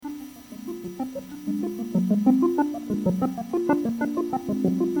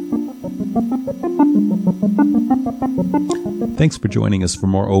Thanks for joining us for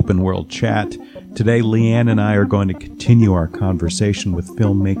more Open World Chat. Today, Leanne and I are going to continue our conversation with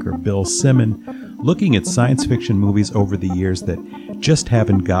filmmaker Bill Simon, looking at science fiction movies over the years that just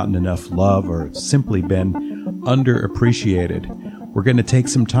haven't gotten enough love or have simply been underappreciated. We're going to take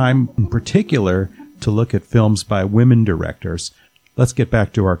some time in particular to look at films by women directors. Let's get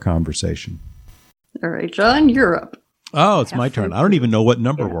back to our conversation. All right, John, you're up. Oh, it's my turn. I don't even know what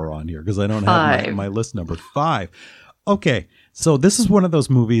number we're on here because I don't have my list number 5. Okay, so this is one of those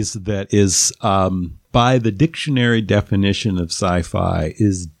movies that is, by the dictionary definition of sci-fi,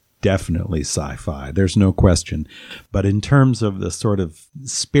 is definitely sci-fi. There's no question. But in terms of the sort of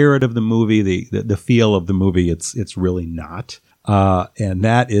spirit of the movie, the feel of the movie, it's really not. And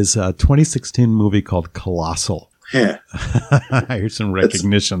that is a 2016 movie called Colossal. Yeah. I hear some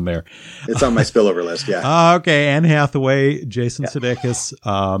recognition there. It's on my spillover list, yeah. Okay, Anne Hathaway, Jason Sudeikis,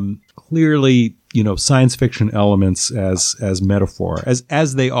 clearly, science fiction elements as metaphor,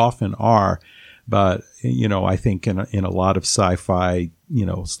 as they often are. But, I think in a lot of sci-fi, a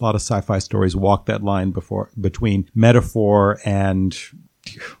lot of sci-fi stories walk that line between metaphor and,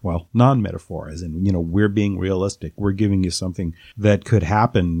 non-metaphor, as in, we're being realistic. We're giving you something that could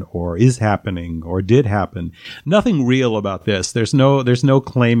happen or is happening or did happen. Nothing real about this. There's no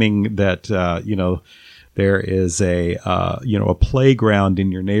claiming that, there is a playground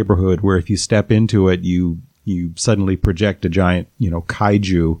in your neighborhood where if you step into it, you suddenly project a giant,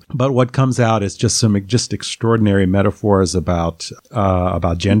 kaiju. But what comes out is just some extraordinary metaphors about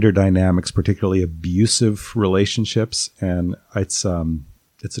gender dynamics, particularly abusive relationships. And it's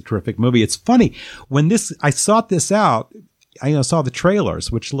a terrific movie. It's funny when I sought this out. I saw the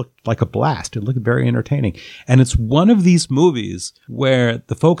trailers, which looked like a blast. It looked very entertaining. And it's one of these movies where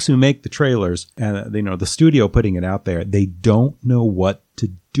the folks who make the trailers and, the studio putting it out there, they don't know what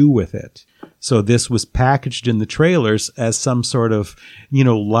to do with it. So this was packaged in the trailers as some sort of,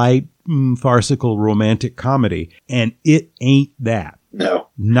 light, farcical romantic comedy. And it ain't that. No.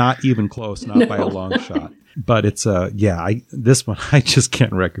 Not even close, not by a long shot. But it's, this one, I just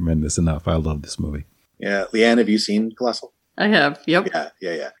can't recommend this enough. I love this movie. Yeah. Leanne, have you seen Colossal? I have. Yep.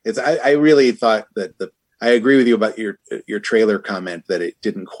 Yeah. I really thought that I agree with you about your trailer comment that it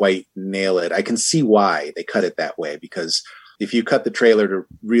didn't quite nail it. I can see why they cut it that way, because if you cut the trailer to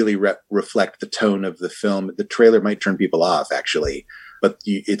really reflect the tone of the film, the trailer might turn people off, actually. But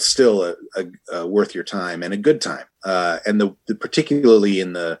it's still a worth your time and a good time. And particularly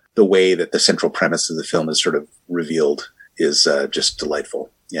in the way that the central premise of the film is sort of revealed is just delightful.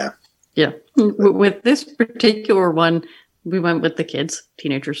 Yeah. Yeah. With this particular one, we went with the kids,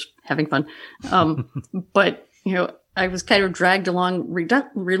 teenagers having fun. But, I was kind of dragged along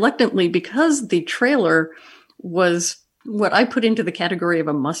reluctantly because the trailer was what I put into the category of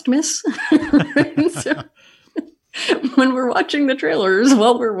a must miss. So, when we're watching the trailers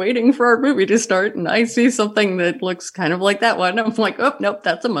while we're waiting for our movie to start and I see something that looks kind of like that one, I'm like, oh, nope,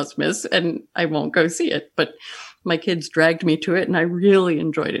 that's a must miss, and I won't go see it. But my kids dragged me to it and I really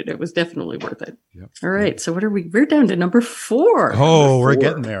enjoyed it. It was definitely worth it. Yep. All right. So we're down to number 4. Oh, we're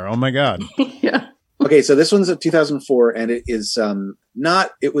getting there. Oh my God. Yeah. Okay. So this one's a 2004 and it is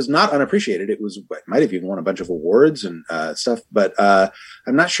it was not unappreciated. It might have even won a bunch of awards and stuff, but I'm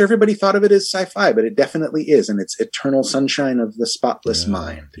not sure everybody thought of it as sci-fi, but it definitely is. And it's Eternal Sunshine of the Spotless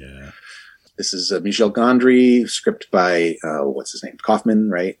Mind. Yeah. This is Michel Gondry, script by, what's his name?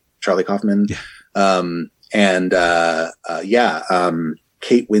 Kaufman, right? Charlie Kaufman. Yeah.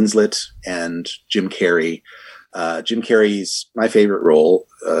 Kate Winslet and Jim Carrey. Jim Carrey's my favorite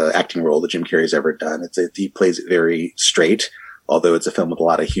acting role that Jim Carrey's ever done. He plays it very straight, although it's a film with a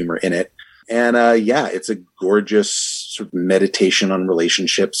lot of humor in it. And, it's a gorgeous sort of meditation on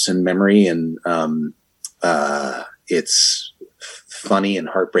relationships and memory. And, it's funny and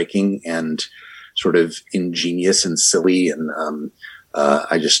heartbreaking and sort of ingenious and silly. And,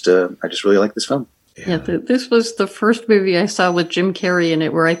 I just really like this film. Yeah, this was the first movie I saw with Jim Carrey in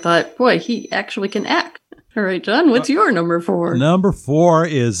it where I thought, boy, he actually can act. All right, John, what's your number 4? Number 4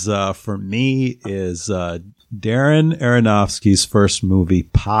 is, for me, Darren Aronofsky's first movie,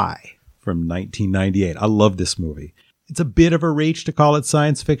 Pi, from 1998. I love this movie. It's a bit of a reach to call it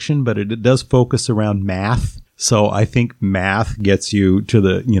science fiction, but it does focus around math. So I think math gets you to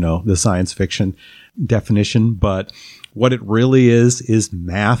the science fiction definition. But what it really is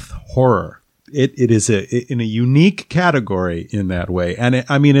math horror. It is in a unique category in that way. And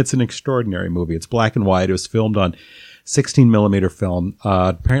it's an extraordinary movie. It's black and white. It was filmed on 16 millimeter film.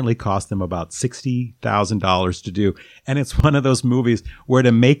 Apparently cost them about $60,000 to do. And it's one of those movies where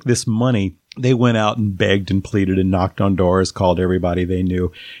to make this money, they went out and begged and pleaded and knocked on doors, called everybody they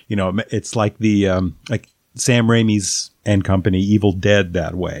knew. You know, it's like the, like Sam Raimi's and company, Evil Dead,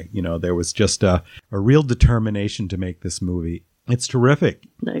 that way. You know, there was just a real determination to make this movie. It's terrific.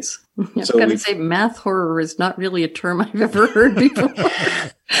 Nice. I've got to say, math horror is not really a term I've ever heard before.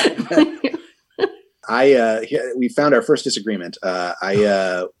 We found our first disagreement.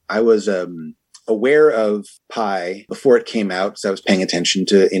 I was aware of Pi before it came out, because I was paying attention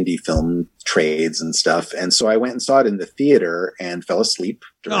to indie film trades and stuff. And so I went and saw it in the theater and fell asleep.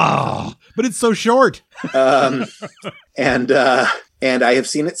 Oh, but it's so short. And I have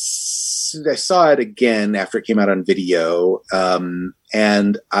seen it. I saw it again after it came out on video.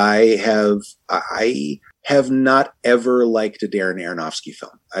 And I have not ever liked a Darren Aronofsky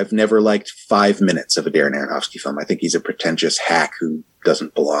film. I've never liked 5 minutes of a Darren Aronofsky film. I think he's a pretentious hack who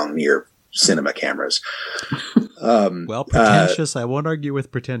doesn't belong near cinema cameras. Well, pretentious. I won't argue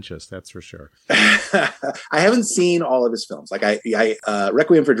with pretentious. That's for sure. I haven't seen all of his films. Like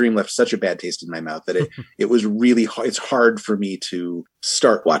Requiem for a Dream left such a bad taste in my mouth that it was really hard. It's hard for me to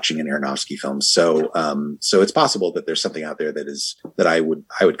start watching an Aronofsky film. So it's possible that there's something out there that I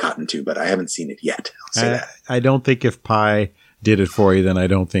would cotton to, but I haven't seen it yet. I'll say that. I don't think if Pi did it for you, then I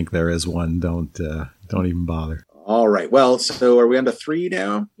don't think there is one. Don't even bother. All right. Well, so are we on to 3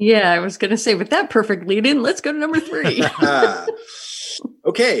 now? Yeah, I was going to say, with that perfect lead in, let's go to number 3.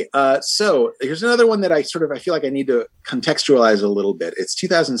 Okay. So here's another one that I feel like I need to contextualize a little bit. It's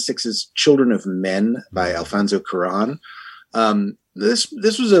 2006's Children of Men by Alfonso Cuarón. This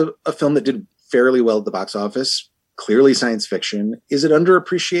was a film that did fairly well at the box office. Clearly science fiction. Is it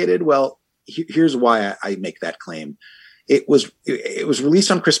underappreciated? Well, here's why I make that claim. It was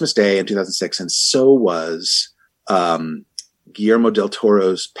released on Christmas Day in 2006, and so was Guillermo del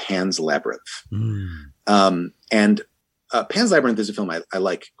Toro's Pan's Labyrinth. And Pan's Labyrinth is a film I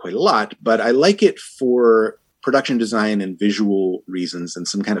like quite a lot, but I like it for production design and visual reasons and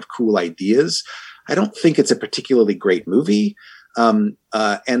some kind of cool ideas. I don't think it's a particularly great movie. And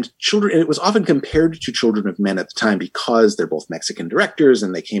it was often compared to Children of Men at the time because they're both Mexican directors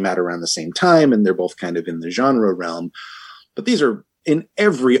and they came out around the same time and they're both kind of in the genre realm. But these are, in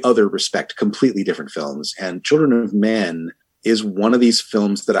every other respect, completely different films. And Children of Men is one of these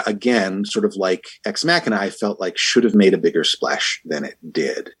films that, again, sort of like Ex Machina, I felt like should have made a bigger splash than it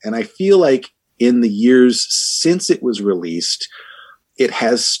did. And I feel like in the years since it was released, it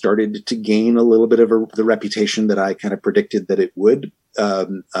has started to gain a little bit of the reputation that I kind of predicted that it would.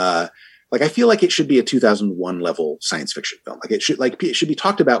 I feel like it should be a 2001 level science fiction film. It should be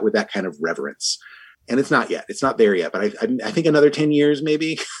talked about with that kind of reverence. And it's not yet. It's not there yet. But I think another 10 years,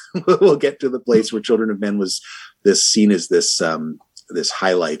 maybe we'll get to the place where Children of Men was seen as this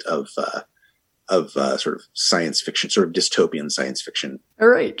highlight of sort of science fiction, sort of dystopian science fiction. All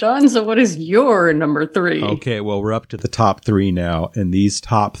right, John. So what is your number 3? Okay. Well, we're up to the top 3 now. And these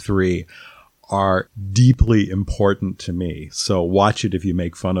top 3 are deeply important to me. So watch it if you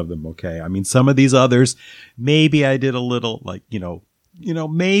make fun of them. Okay. I mean, some of these others, maybe I did a little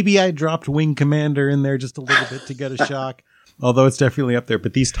maybe I dropped Wing Commander in there just a little bit to get a shock, although it's definitely up there.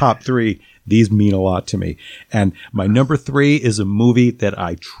 But these top 3, these mean a lot to me. And my number 3 is a movie that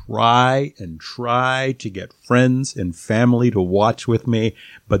I try to get friends and family to watch with me,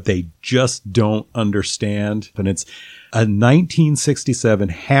 but they just don't understand. And it's a 1967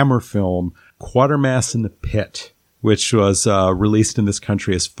 Hammer film, Quatermass in the Pit, which was released in this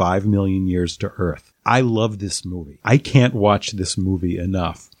country as 5 Million Years to Earth. I love this movie. I can't watch this movie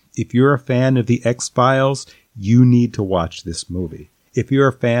enough. If you're a fan of the X-Files, you need to watch this movie. If you're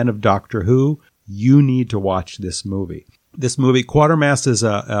a fan of Doctor Who, you need to watch this movie. This movie, Quatermass, is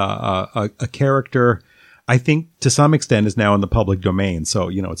a character, I think to some extent is now in the public domain. So,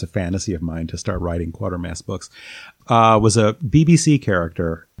 it's a fantasy of mine to start writing Quatermass books. Was a BBC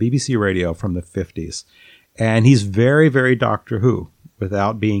character, BBC Radio from the 50s. And he's very, very Doctor Who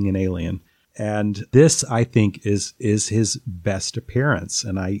without being an alien. And this, I think, is his best appearance.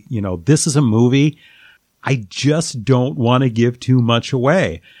 And this is a movie I just don't want to give too much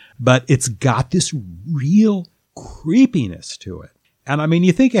away, but it's got this real creepiness to it. And I mean,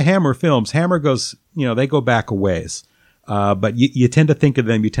 you think of Hammer films, Hammer goes, they go back a ways. But you tend to think of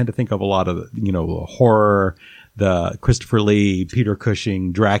them, you tend to think of a lot of, horror, the Christopher Lee, Peter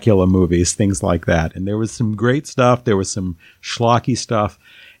Cushing, Dracula movies, things like that. And there was some great stuff. There was some schlocky stuff.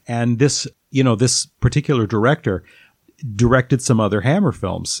 And this particular director directed some other Hammer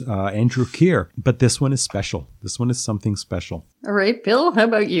films, Andrew Keir, but this one is special. This one is something special. All right, Bill, how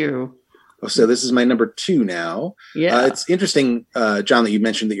about you? So this is my number 2 now. Yeah. It's interesting, John, that you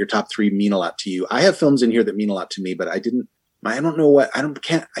mentioned that your top 3 mean a lot to you. I have films in here that mean a lot to me, but I don't know what,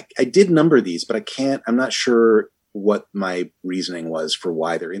 I did number these, but I'm not sure what my reasoning was for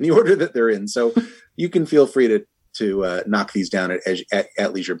why they're in the order that they're in. So you can feel free to knock these down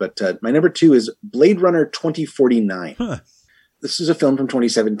at leisure. But my number 2 is Blade Runner 2049. Huh. This is a film from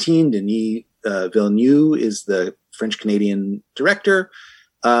 2017. Denis Villeneuve is the French-Canadian director.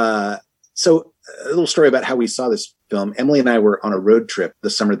 So a little story about how we saw this film. Emily and I were on a road trip the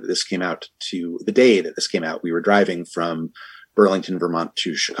summer that this came out the day that this came out. We were driving from Burlington, Vermont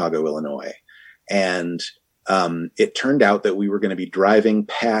to Chicago, Illinois. And it turned out that we were going to be driving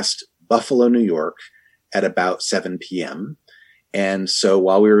past Buffalo, New York at about 7 p.m. And so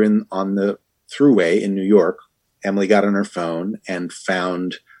while we were on the thruway in New York, Emily got on her phone and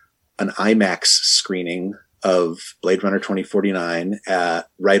found an IMAX screening of Blade Runner 2049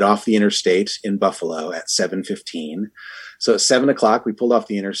 right off the interstate in Buffalo at 7:15. So at 7 o'clock, we pulled off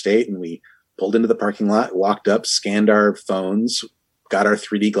the interstate and we pulled into the parking lot, walked up, scanned our phones, got our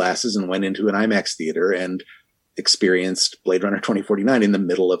 3D glasses, and went into an IMAX theater and experienced Blade Runner 2049 in the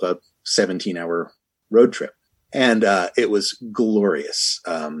middle of a 17-hour road trip. And it was glorious.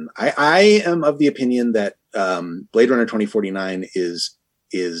 I am of the opinion that Blade Runner 2049 is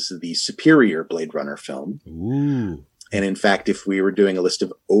the superior Blade Runner film. Ooh. And in fact, if we were doing a list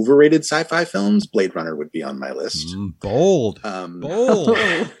of overrated sci-fi films, Blade Runner would be on my list. Bold. Bold.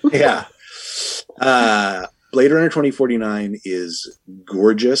 Yeah. Blade Runner 2049 is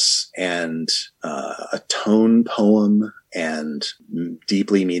gorgeous and a tone poem and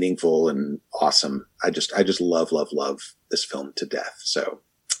deeply meaningful and awesome. I just love this film to death. So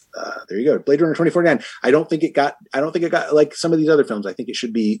there you go. Blade Runner 2049. I don't think it got like some of these other films. I think it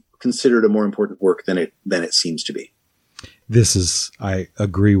should be considered a more important work than it seems to be. I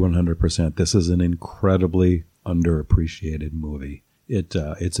agree 100%. This is an incredibly underappreciated movie.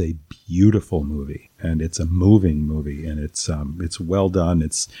 It's a beautiful movie and it's a moving movie and it's well done.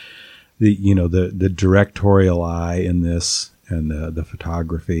 It's the directorial eye in this and the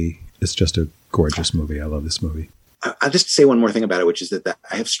photography. It's just a gorgeous movie. I love this movie. I'll just say one more thing about it, which is that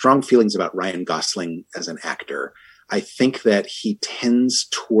I have strong feelings about Ryan Gosling as an actor. I think that he tends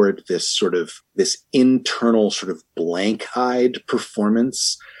toward this internal sort of blank-eyed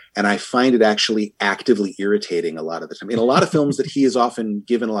performance. And I find it actually actively irritating a lot of the time. In a lot of films that he is often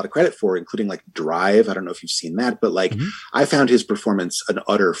given a lot of credit for, including like Drive. I don't know if you've seen that, but I found his performance an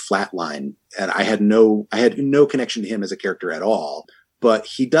utter flatline, and I had no connection to him as a character at all. But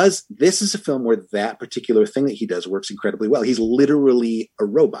this is a film where that particular thing that he does works incredibly well. He's literally a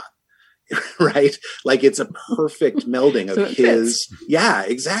robot. Right? Like it's a perfect melding of his. Fits. Yeah,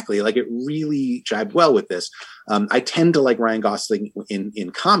 exactly. Like it really jibed well with this. I tend to like Ryan Gosling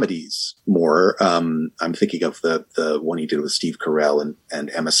in comedies more. I'm thinking of the one he did with Steve Carell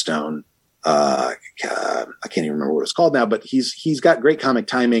and Emma Stone. I can't even remember what it's called now, but he's got great comic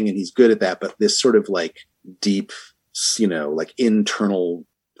timing and he's good at that. But this sort of like deep, like internal.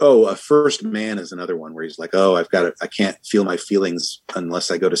 Oh, A First Man is another one where he's like, oh, I can't feel my feelings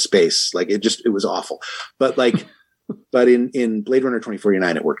unless I go to space. Like it was awful. But in Blade Runner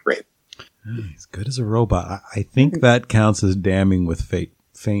 2049, it worked great. He's good as a robot. I think that counts as damning with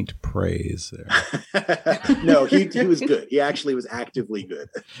faint praise there. No, he was good. He actually was actively good.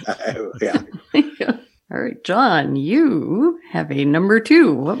 Yeah. All right, John, you have a number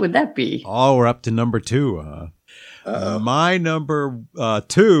 2. What would that be? Oh, we're up to number 2. My number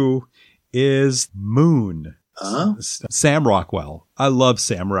 2 is Moon. Sam Rockwell. I love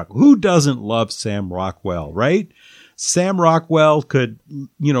Sam Rockwell. Who doesn't love Sam Rockwell, right? Sam Rockwell could,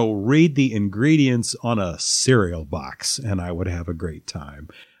 read the ingredients on a cereal box and I would have a great time.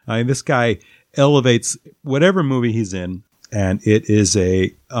 I mean, this guy elevates whatever movie he's in. And it is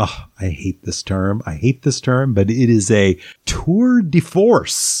I hate this term, but it is a tour de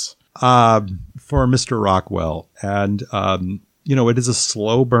force for Mr. Rockwell. And, it is a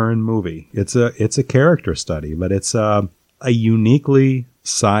slow burn movie. It's a character study, but it's a uniquely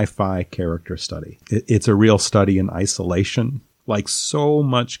sci-fi character study. It's a real study in isolation. Like so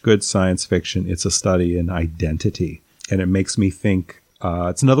much good science fiction, it's a study in identity. And it makes me think,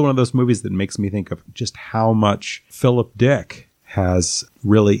 it's another one of those movies that makes me think of just how much Philip Dick has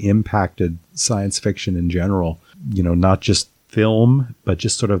really impacted science fiction in general. Not just film, but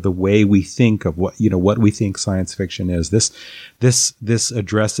just sort of the way we think of what we think science fiction is. This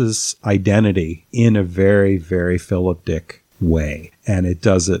addresses identity in a very, very Philip Dick way. And it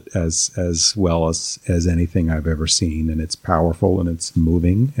does it as well as anything I've ever seen. And it's powerful and it's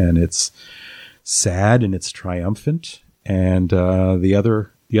moving and it's sad and it's triumphant. And the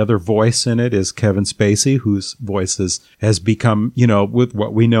other The other voice in it is Kevin Spacey, whose voice has become, with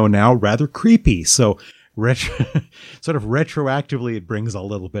what we know now, rather creepy. So sort of retroactively, it brings a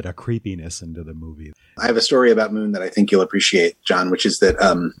little bit of creepiness into the movie. I have a story about Moon that I think you'll appreciate, John, which is that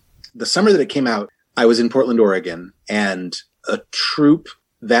the summer that it came out, I was in Portland, Oregon, and a troupe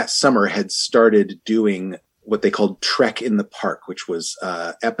that summer had started doing what they called Trek in the Park, which was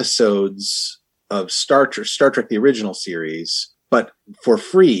episodes of Star Trek, the original series, but for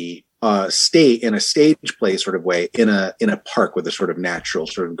free, stay in a stage play sort of way in a park with a sort of natural,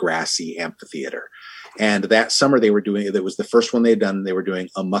 sort of grassy amphitheater. And that summer they were doing, that was the first one they'd done. They were doing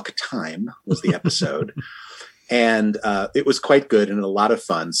Amok Time was the episode. And it was quite good and a lot of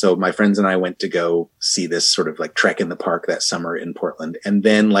fun. So my friends and I went to go see this sort of like Trek in the Park that summer in Portland. And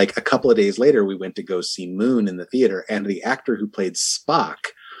then like a couple of days later, we went to go see Moon in the theater. And the actor who played Spock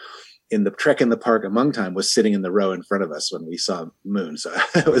in the Trek in the Park Amok Time was sitting in the row in front of us when we saw Moon. So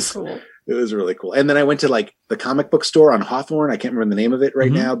it was cool. It was really cool. And then I went to like the comic book store on Hawthorne. I can't remember the name of it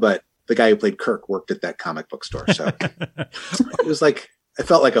right now, but the guy who played Kirk worked at that comic book store. So it was like, it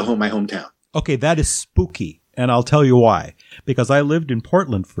felt like my hometown. Okay, that is spooky. And I'll tell you why. Because I lived in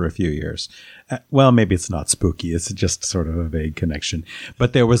Portland for a few years. Well, maybe it's not spooky. It's just sort of a vague connection.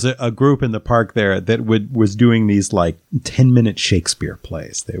 But there was a group in the park there that was doing these like 10-minute Shakespeare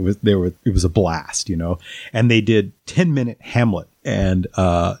plays. It was a blast, And they did 10-minute Hamlet. And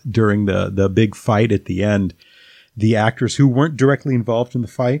during the big fight at the end, the actors who weren't directly involved in the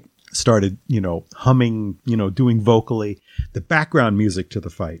fight started, humming, doing vocally the background music to the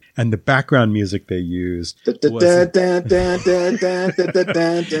fight. And the background music they used was...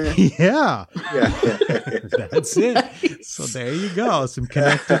 Yeah. That's it. So there you go. Some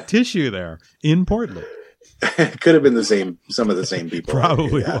connective tissue there in Portland. It could have been some of the same people.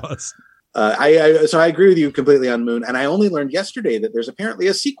 Probably was. So I agree with you completely on Moon. And I only learned yesterday that there's apparently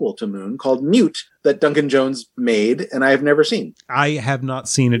a sequel to Moon called Mute that Duncan Jones made, and I have never seen. I have not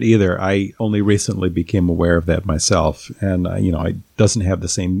seen it either. I only recently became aware of that myself. And, it doesn't have the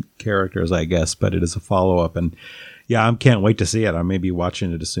same characters, I guess, but it is a follow-up. And yeah, I can't wait to see it. I may be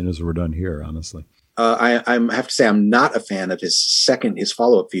watching it as soon as we're done here, honestly. I have to say I'm not a fan of his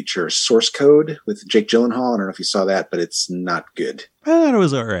follow-up feature, Source Code, with Jake Gyllenhaal. I don't know if you saw that, but it's not good. I thought it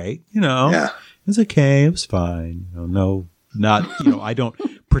was all right. Yeah. It was okay. It was fine. I don't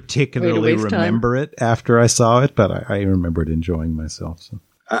particularly remember it after I saw it, but I remembered enjoying myself. So.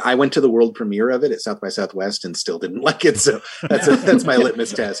 I went to the world premiere of it at South by Southwest and still didn't like it. So that's my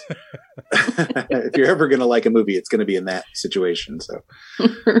litmus test. If you're ever going to like a movie, it's going to be in that situation. So,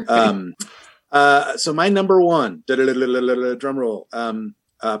 so my number one, drum roll,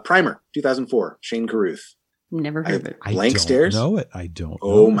 Primer, 2004, Shane Carruth. Never heard of it. Blank Stares. I don't know.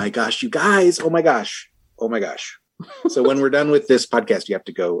 Oh my gosh, you guys. Oh my gosh. So when we're done with this podcast, you have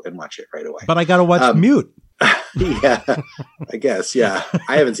to go and watch it right away. But I got to watch Mute. Yeah, I guess. Yeah.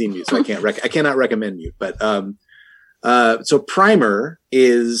 I haven't seen Mute, so I cannot recommend Mute. But so Primer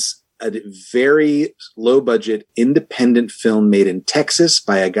is a very low budget independent film made in Texas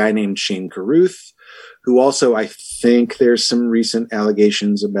by a guy named Shane Carruth, who also, I think there's some recent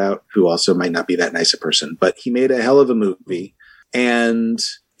allegations about, who also might not be that nice a person, but he made a hell of a movie and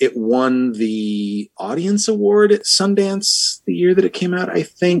it won the Audience Award at Sundance the year that it came out. I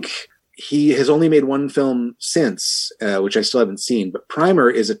think he has only made one film since, which I still haven't seen, but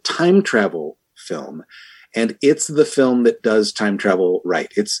Primer is a time travel film. And it's the film that does time travel right.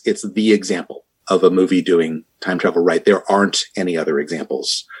 It's the example of a movie doing time travel right. There aren't any other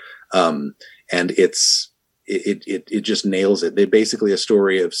examples. And it just nails it. They're basically a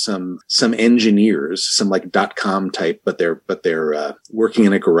story of some engineers, some like .com type, but they're working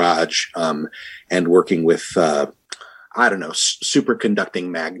in a garage, and working with, superconducting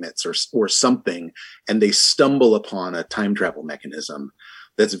magnets or something. And they stumble upon a time travel mechanism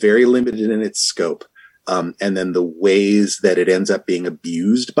that's very limited in its scope. And then the ways that it ends up being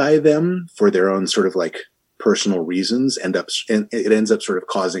abused by them for their own sort of like personal reasons ends up sort of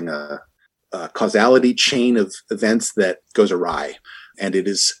causing a causality chain of events that goes awry. And it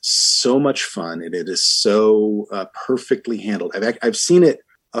is so much fun. And it is so perfectly handled. I've seen it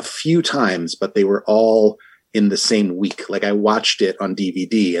a few times, but they were all in the same week. Like I watched it on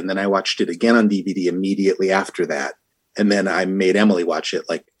DVD and then I watched it again on DVD immediately after that. And then I made Emily watch it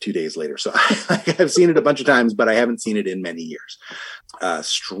like 2 days later. So I've seen it a bunch of times, but I haven't seen it in many years.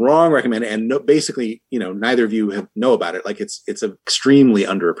 Strong recommend. And basically, neither of you know about it. Like it's extremely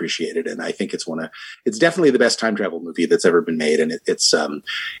underappreciated. And I think it's definitely the best time travel movie that's ever been made. And it's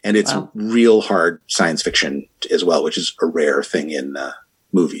wow. Real hard science fiction as well, which is a rare thing in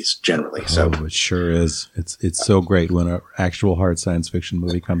movies generally. So it sure is. It's so great when an actual hard science fiction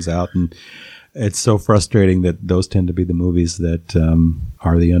movie comes out, and it's so frustrating that those tend to be the movies that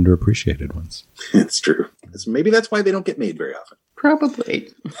are the underappreciated ones. It's true. Maybe that's why they don't get made very often. Probably.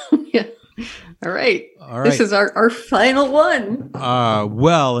 Yeah. All right. This is our final one.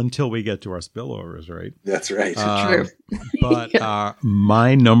 Well, until we get to our spillovers, right? That's right. True. But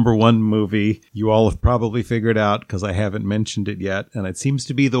my number one movie, you all have probably figured out because I haven't mentioned it yet, and it seems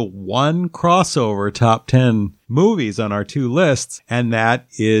to be the one crossover top 10 movies on our two lists, and that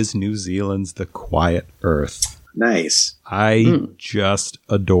is New Zealand's The Quiet Earth. Nice. I just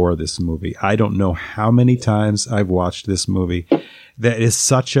adore this movie. I don't know how many times I've watched this movie. That is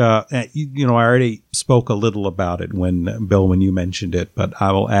such a, I already spoke a little about it when, Bill, when you mentioned it, but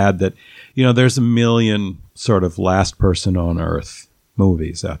I will add that, there's a million sort of last person on earth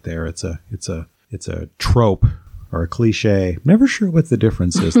movies out there. It's a trope or a cliche. Never sure what the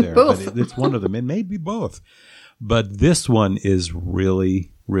difference is there, but it's one of them. It may be both, but this one is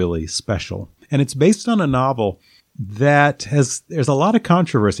really, really special. And it's based on a novel that there's a lot of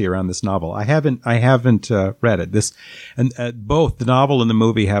controversy around this novel. I haven't read it. Both the novel and the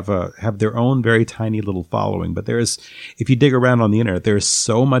movie have their own very tiny little following, but if you dig around on the internet, there's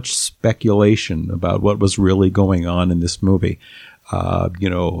so much speculation about what was really going on in this movie.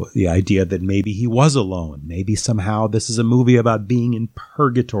 The idea that maybe he was alone, maybe somehow this is a movie about being in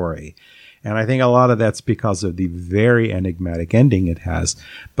purgatory. And I think a lot of that's because of the very enigmatic ending it has.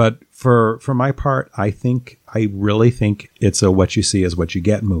 But for my part, I really think it's a what you see is what you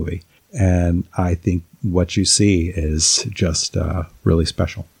get movie. And I think what you see is just really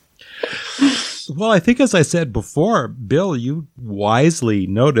special. Well, I think as I said before, Bill, you wisely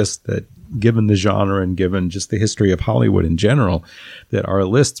noticed that given the genre and given just the history of Hollywood in general, that our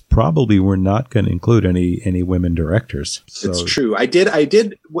lists probably were not going to include any women directors. So. It's true. I did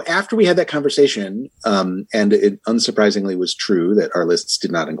after we had that conversation, and it unsurprisingly was true that our lists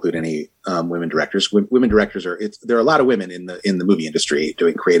did not include any women directors. Women directors there are a lot of women in the movie industry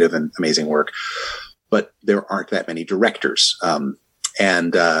doing creative and amazing work, but there aren't that many directors.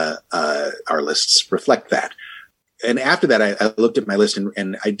 And our lists reflect that. And after that, I looked at my list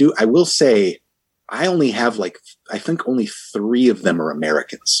and I will say I only have I think only 3 of them are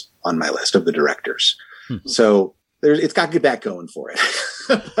Americans on my list of the directors. Mm-hmm. So it's got that going for it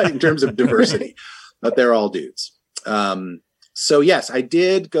in terms of diversity, but they're all dudes. So yes, I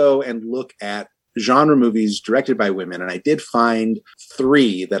did go and look at genre movies directed by women, and I did find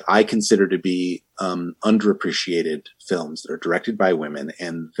 3 that I consider to be underappreciated films that are directed by women,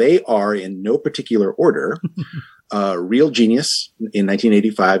 and they are in no particular order. Real Genius in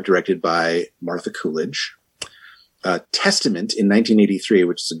 1985, directed by Martha Coolidge. Testament in 1983,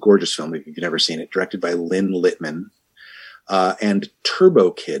 which is a gorgeous film if you've never seen it, directed by Lynn Littman. And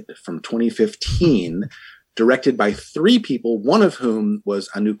Turbo Kid from 2015, directed by 3 people, one of whom was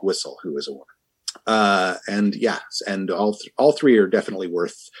Anouk Wissel, who is a woman. And all 3 are definitely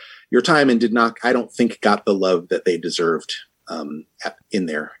worth your time and I don't think got the love that they deserved in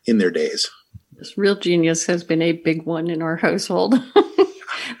their days. This Real Genius has been a big one in our household.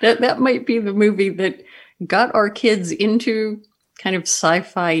 That might be the movie that got our kids into kind of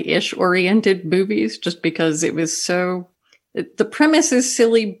sci-fi-ish oriented movies, just because it was the premise is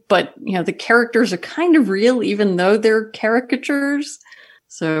silly, but the characters are kind of real, even though they're caricatures.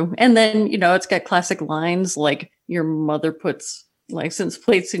 So, and then, it's got classic lines like your mother puts license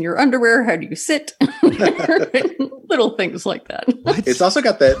plates in your underwear. How do you sit? Little things like that. It's also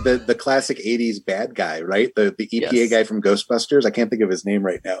got the classic 80s bad guy, right? The EPA guy from Ghostbusters. I can't think of his name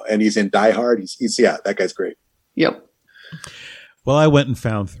right now. And he's in Die Hard. He's that guy's great. Yep. Well, I went and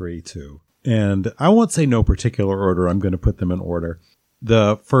found 3 too. And I won't say no particular order. I'm going to put them in order.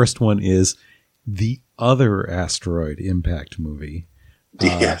 The first one is the other asteroid impact movie.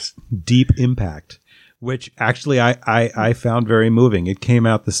 Yes. Deep Impact, which actually I found very moving. It came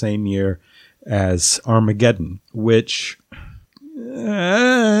out the same year as Armageddon, which,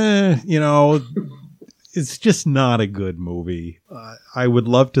 it's just not a good movie. I would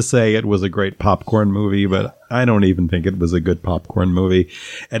love to say it was a great popcorn movie, but I don't even think it was a good popcorn movie.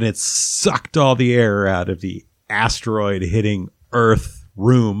 And it sucked all the air out of the asteroid hitting Earth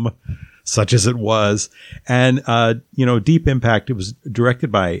room, such as it was. And, Deep Impact, it was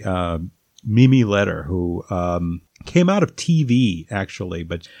directed by Mimi Leder, who came out of TV, actually.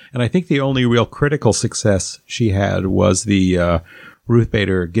 And I think the only real critical success she had was the Ruth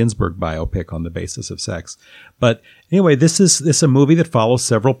Bader Ginsburg biopic on the basis of sex. But anyway, this is a movie that follows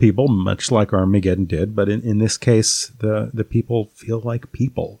several people, much like Armageddon did. But in this case, the people feel like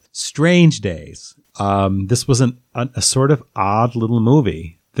people. Strange Days This was a sort of odd little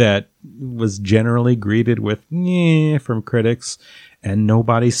movie that was generally greeted with from critics, and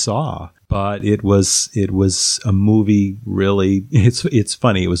nobody saw. But it was a movie. Really, it's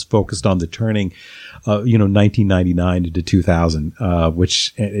funny. It was focused on the turning, 1999 into 2000,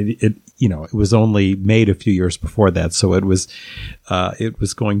 which it was only made a few years before that, so it was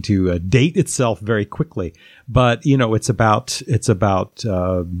going to date itself very quickly. But it's about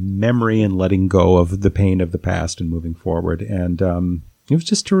memory and letting go of the pain of the past and moving forward. And it was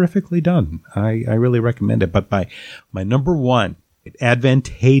just terrifically done. I really recommend it. But my number one,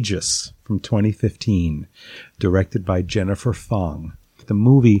 Advantageous from 2015, directed by Jennifer Fong. The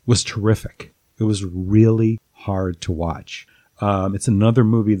movie was terrific. It was really hard to watch. It's another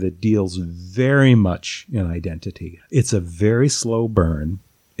movie that deals very much in identity. It's a very slow burn.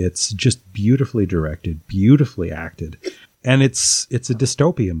 It's just beautifully directed, beautifully acted. And it's a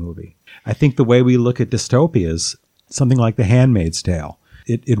dystopia movie. I think the way we look at dystopias, something like The Handmaid's Tale,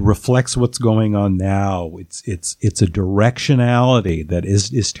 it reflects what's going on now. It's a directionality that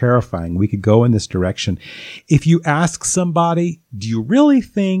is terrifying. We could go in this direction. If you ask somebody, do you really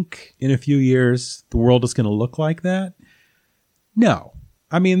think in a few years the world is going to look like that? No.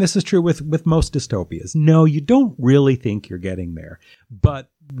 I mean, this is true with most dystopias. No, you don't really think you're getting there, but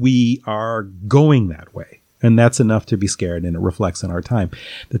we are going that way. And that's enough to be scared, and it reflects on our time.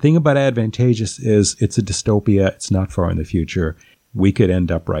 The thing about Advantageous is it's a dystopia. It's not far in the future. We could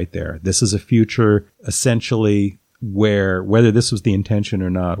end up right there. This is a future essentially where, whether this was the intention or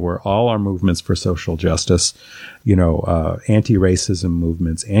not, where all our movements for social justice, anti-racism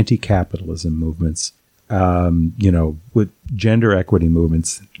movements, anti-capitalism movements, with gender equity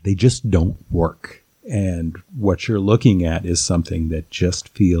movements, they just don't work. And what you're looking at is something that just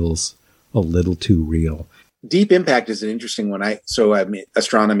feels a little too real. Deep Impact is an interesting one. I mean,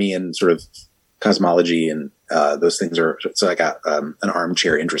 astronomy and sort of cosmology and those things are, so I got an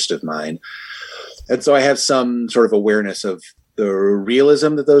armchair interest of mine. And so I have some sort of awareness of the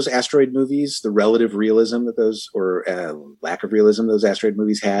realism that those asteroid movies, the relative realism that those, or lack of realism those asteroid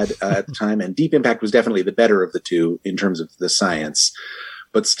movies had at the time. And Deep Impact was definitely the better of the two in terms of the science,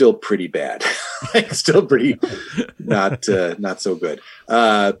 but still pretty bad. Still pretty not so good.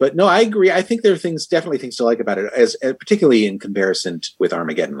 But no, I agree. I think there are definitely things to like about it, as particularly in comparison with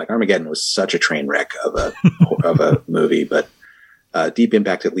Armageddon. Like Armageddon was such a train wreck of a movie, but Deep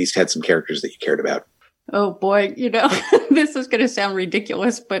Impact at least had some characters that you cared about. Oh boy, this is going to sound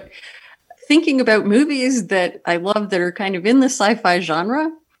ridiculous, but thinking about movies that I love that are kind of in the sci-fi genre,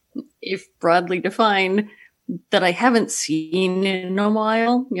 if broadly defined, that I haven't seen in a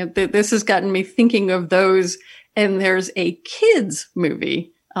while, this has gotten me thinking of those. And there's a kids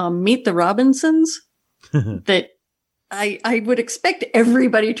movie, Meet the Robinsons, that I would expect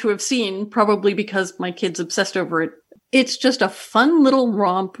everybody to have seen, probably because my kid's obsessed over it. It's just a fun little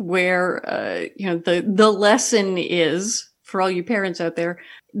romp where, the lesson is, for all you parents out there,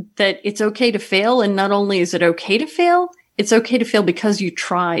 that it's okay to fail. And not only is it okay to fail, it's okay to fail because you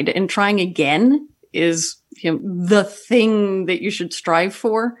tried, and trying again is, the thing that you should strive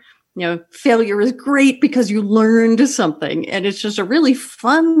for. Failure is great because you learned something, and it's just a really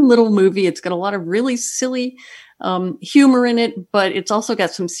fun little movie. It's got a lot of really silly, humor in it, but it's also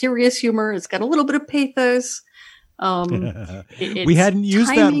got some serious humor. It's got a little bit of pathos. We hadn't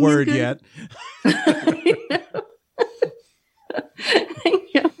used that word yet.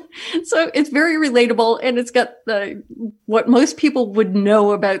 Yeah. So it's very relatable, and it's got what most people would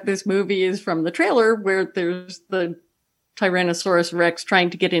know about this movie is from the trailer, where there's the Tyrannosaurus Rex trying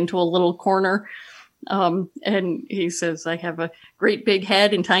to get into a little corner. And he says, I have a great big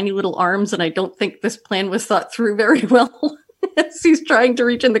head and tiny little arms, and I don't think this plan was thought through very well. As he's trying to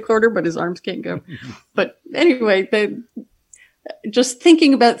reach in the corner, but his arms can't go. But anyway, just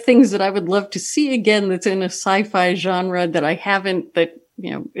thinking about things that I would love to see again that's in a sci-fi genre that I haven't, that,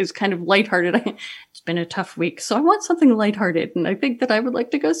 is kind of lighthearted. It's been a tough week, so I want something lighthearted, and I think that I would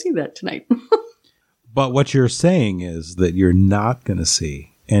like to go see that tonight. But what you're saying is that you're not going to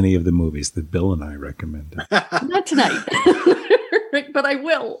see any of the movies that Bill and I recommended. Not tonight. But I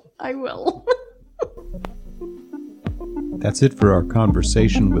will. That's it for our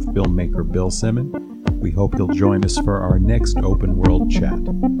conversation with filmmaker Bill Simon. We hope you'll join us for our next Open World Chat.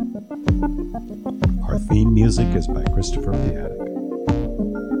 Our theme music is by Christopher Piat.